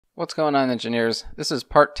What's going on, engineers? This is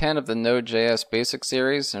part 10 of the Node.js basic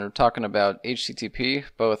series, and we're talking about HTTP,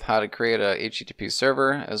 both how to create a HTTP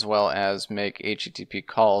server as well as make HTTP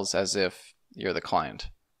calls as if you're the client.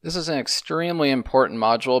 This is an extremely important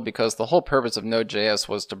module because the whole purpose of Node.js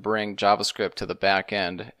was to bring JavaScript to the back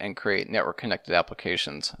end and create network connected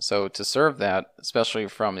applications. So to serve that, especially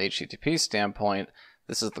from an HTTP standpoint,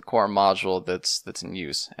 this is the core module that's in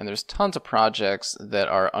use. And there's tons of projects that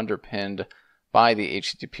are underpinned by the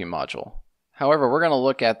HTTP module. However, we're going to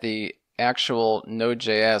look at the actual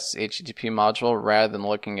Node.js HTTP module rather than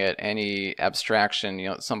looking at any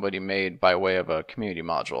abstraction somebody made by way of a community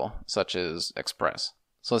module, such as Express.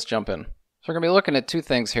 So let's jump in. So we're going to be looking at two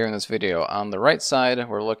things here in this video. On the right side,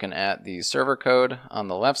 we're looking at the server code. On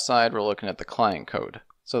the left side, we're looking at the client code.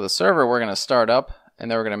 So the server we're going to start up, and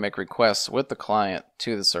then we're going to make requests with the client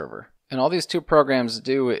to the server. And all these two programs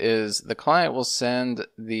do is the client will send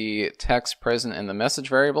the text present in the message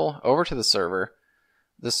variable over to the server.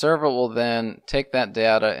 The server will then take that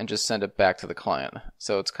data and just send it back to the client.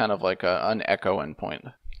 So it's kind of like an echo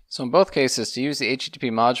endpoint. So in both cases, to use the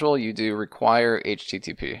HTTP module, you do require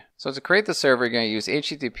HTTP. So to create the server, you're going to use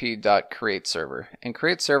http.createServer. And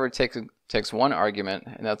createServer takes one argument,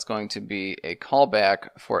 and that's going to be a callback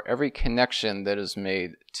for every connection that is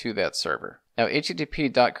made to that server. Now,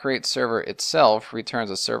 http.createServer itself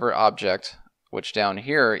returns a server object, which down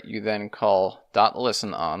here you then call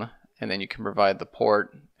 .listen on, and then you can provide the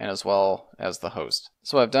port and as well as the host.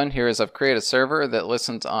 So what I've done here is I've created a server that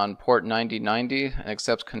listens on port 9090 and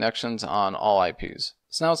accepts connections on all IPs.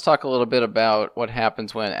 So now let's talk a little bit about what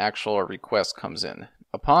happens when an actual request comes in.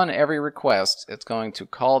 Upon every request, it's going to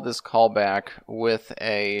call this callback with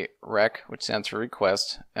a rec, which stands for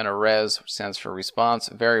request, and a res, which stands for response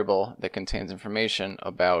variable that contains information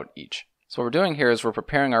about each. So what we're doing here is we're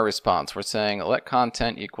preparing our response. We're saying let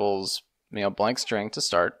content equals blank string to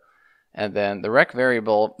start, and then the rec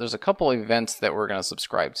variable, there's a couple events that we're going to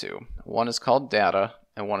subscribe to. One is called data,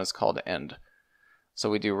 and one is called end. So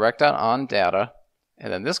we do rec.onData,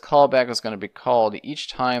 and then this callback is going to be called each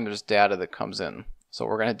time there's data that comes in. So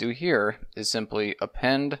what we're going to do here is simply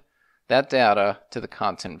append that data to the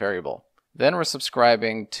content variable. Then we're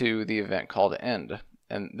subscribing to the event called end.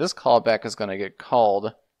 And this callback is going to get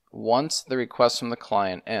called once the request from the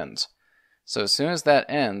client ends. So as soon as that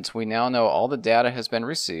ends, we now know all the data has been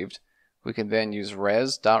received. We can then use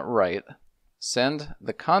res.write, send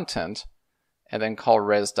the content, and then call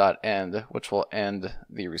res.end, which will end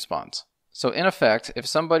the response. So in effect, if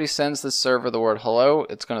somebody sends this server the word hello,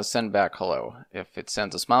 it's going to send back hello. If it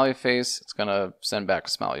sends a smiley face, it's going to send back a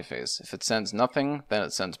smiley face. If it sends nothing, then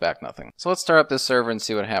it sends back nothing. So let's start up this server and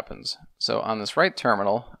see what happens. So on this right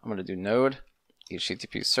terminal, I'm going to do node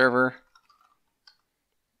http server,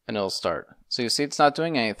 and it'll start. So you see it's not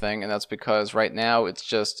doing anything, and that's because right now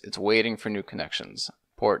it's waiting for new connections.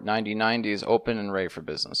 Port 9090 is open and ready for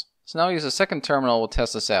business. So now we use a second terminal, we'll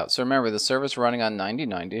test this out. So remember, the server's running on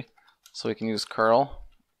 9090. So we can use curl.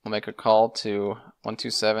 We'll make a call to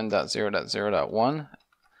 127.0.0.1,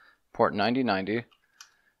 port 9090,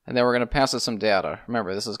 and then we're going to pass it some data.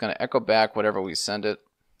 Remember, this is going to echo back whatever we send it.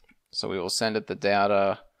 So we will send it the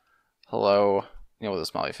data, hello, with a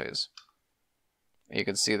smiley face. And you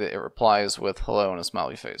can see that it replies with hello and a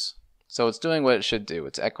smiley face. So it's doing what it should do.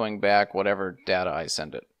 It's echoing back whatever data I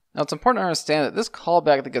send it. Now it's important to understand that this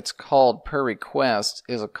callback that gets called per request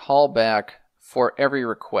is a callback for every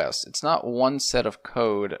request. It's not one set of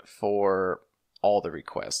code for all the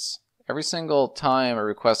requests. Every single time a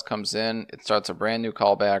request comes in, it starts a brand new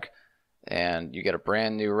callback, and you get a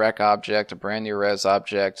brand new rec object, a brand new res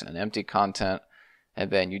object, an empty content, and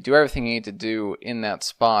then you do everything you need to do in that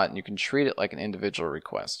spot, and you can treat it like an individual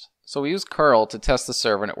request. So we use curl to test the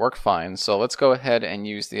server, and it worked fine. So let's go ahead and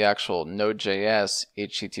use the actual Node.js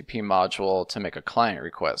HTTP module to make a client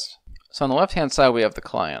request. So on the left-hand side, we have the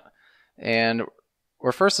client. And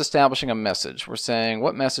we're first establishing a message. We're saying,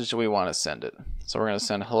 what message do we want to send it? So we're going to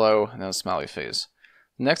send hello and then a smiley face.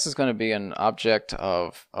 Next is going to be an object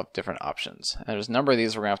of different options. And there's a number of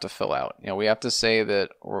these we're going to have to fill out. We have to say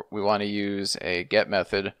that we want to use a get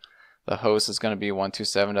method. The host is going to be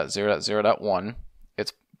 127.0.0.1.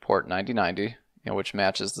 It's port 9090, which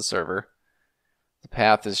matches the server. The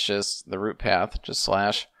path is just the root path, just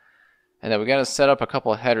 /. And then we got to set up a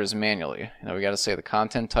couple of headers manually. We got to say the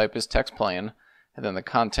content type is text plain, and then the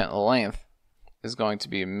content length is going to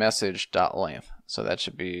be message.length. So that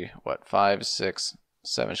should be 5, 6,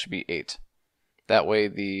 7 should be 8. That way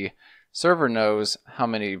the server knows how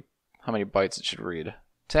many bytes it should read.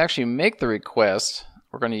 To actually make the request,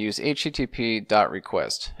 we're going to use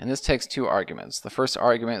http.request, and this takes two arguments. The first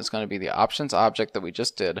argument is going to be the options object that we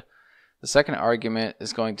just did. The second argument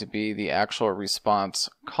is going to be the actual response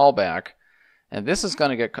callback. And this is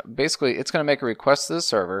going to get, basically, it's going to make a request to the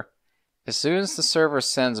server. As soon as the server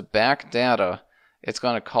sends back data, it's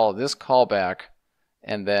going to call this callback,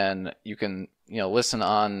 and then you can, listen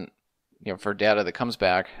on, for data that comes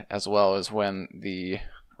back, as well as when the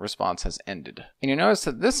response has ended. And you notice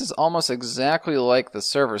that this is almost exactly like the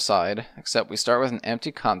server side, except we start with an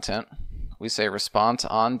empty content. We say response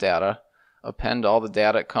on data, append all the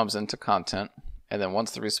data that comes into content, and then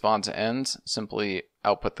once the response ends, simply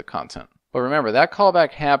output the content. But remember, that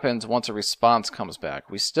callback happens once a response comes back.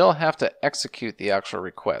 We still have to execute the actual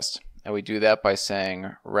request. And we do that by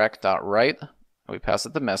saying rec.write, and we pass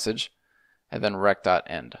it the message, and then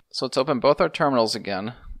rec.end. So let's open both our terminals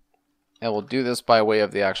again, and we'll do this by way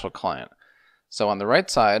of the actual client. So on the right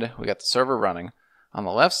side, we got the server running. On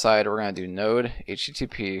the left side, we're going to do node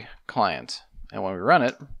HTTP client. And when we run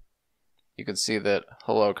it, you can see that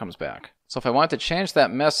hello comes back. So if I wanted to change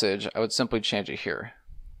that message, I would simply change it here.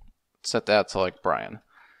 Set that to like Brian.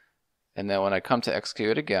 And then when I come to execute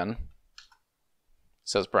it again, it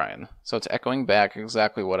says Brian. So it's echoing back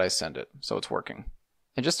exactly what I send it. So it's working.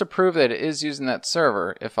 And just to prove that it is using that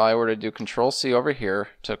server, if I were to do Control-C over here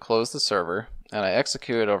to close the server, and I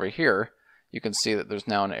execute it over here, you can see that there's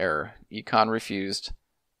now an error. Econ refused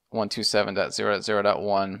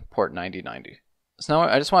 127.0.0.1 port 9090. So now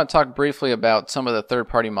I just want to talk briefly about some of the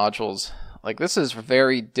third-party modules. Like, this is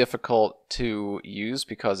very difficult to use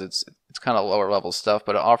because it's kind of lower level stuff,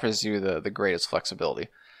 but it offers you the greatest flexibility.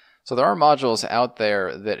 So there are modules out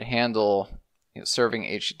there that handle serving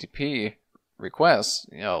HTTP requests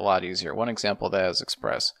a lot easier. One example of that is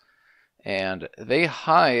Express. And they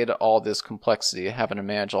hide all this complexity, having to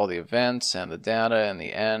manage all the events and the data and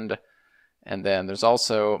the end. And then there's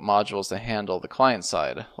also modules that handle the client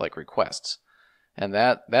side, like requests. And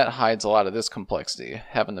that hides a lot of this complexity,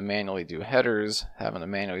 having to manually do headers, having to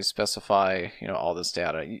manually specify, all this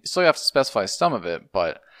data. You still have to specify some of it,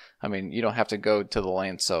 but I mean, you don't have to go to the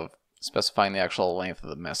lengths of specifying the actual length of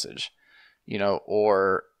the message,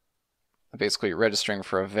 or basically registering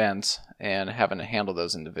for events and having to handle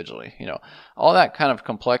those individually. All that kind of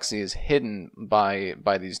complexity is hidden by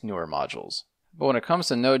these newer modules. But when it comes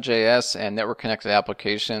to Node.js and network-connected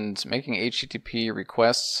applications, making HTTP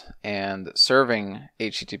requests and serving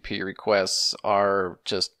HTTP requests are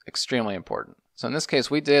just extremely important. So in this case,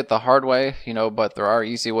 we did it the hard way, but there are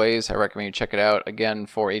easy ways. I recommend you check it out. Again,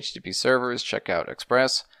 for HTTP servers, check out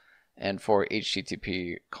Express. And for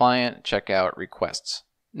HTTP client, check out requests.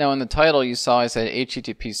 Now in the title you saw I said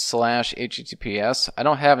HTTP/HTTPS. I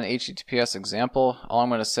don't have an HTTPS example. All I'm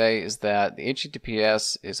going to say is that the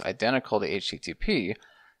HTTPS is identical to HTTP,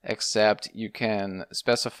 except you can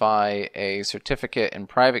specify a certificate and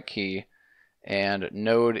private key, and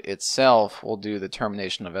Node itself will do the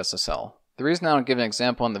termination of SSL. The reason I don't give an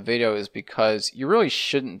example in the video is because you really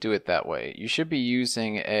shouldn't do it that way. You should be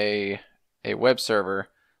using a web server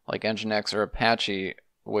like Nginx or Apache,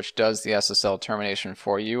 which does the SSL termination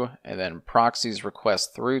for you and then proxies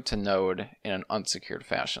requests through to Node in an unsecured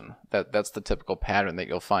fashion. That's the typical pattern that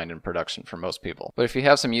you'll find in production for most people. But if you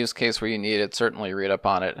have some use case where you need it, certainly read up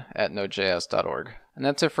on it at nodejs.org. And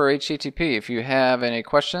that's it for HTTP. If you have any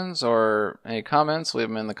questions or any comments, leave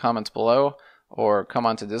them in the comments below or come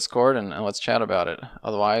onto Discord and let's chat about it.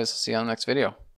 Otherwise, see you on the next video.